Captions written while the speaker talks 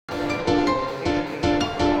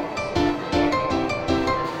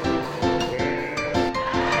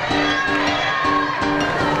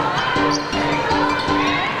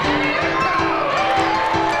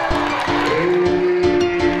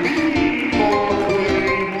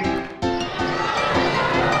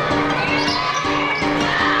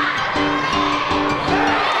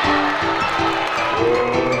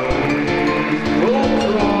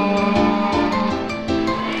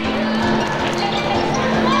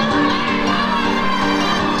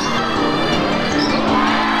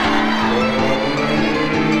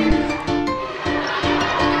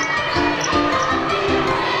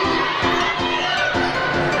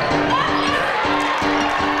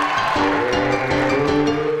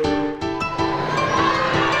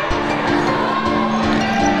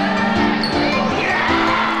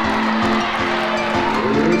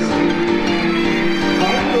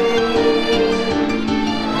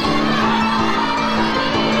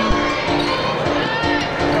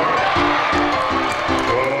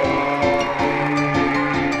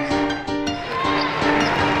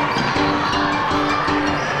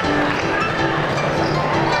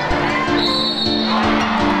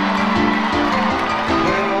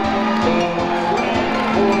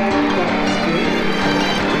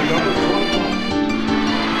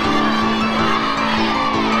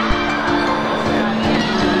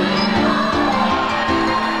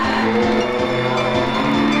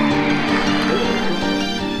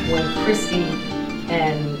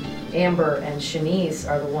Amber and Shanise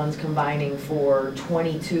are the ones combining for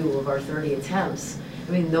 22 of our 30 attempts.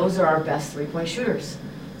 I mean, those are our best three-point shooters.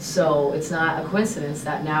 So it's not a coincidence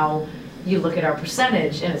that now you look at our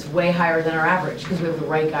percentage and it's way higher than our average because we have the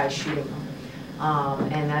right guys shooting them.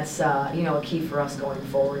 And that's you know, a key for us going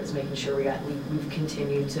forward is making sure we've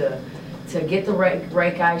continued to get the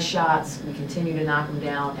right guys shots, we continue to knock them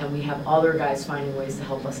down, and we have other guys finding ways to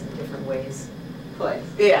help us in different ways. Plays.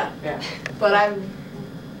 Yeah. Yeah. But I've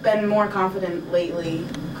been more confident lately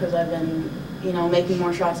because I've been, you know, making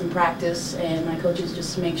more shots in practice, and my coaches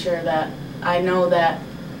just make sure that I know that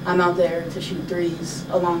I'm out there to shoot threes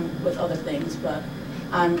along with other things, but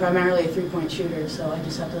I'm primarily a three-point shooter, so I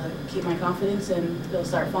just have to keep my confidence and it'll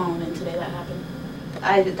start falling, and today that happened.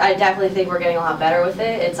 I definitely think we're getting a lot better with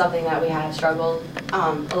it. It's something that we have struggled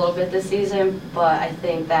a little bit this season, but I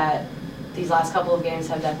think that these last couple of games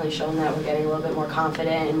have definitely shown that we're getting a little bit more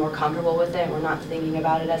confident and more comfortable with it. We're not thinking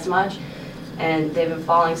about it as much, and they've been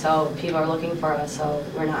falling, so people are looking for us, so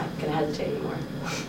we're not going to hesitate anymore.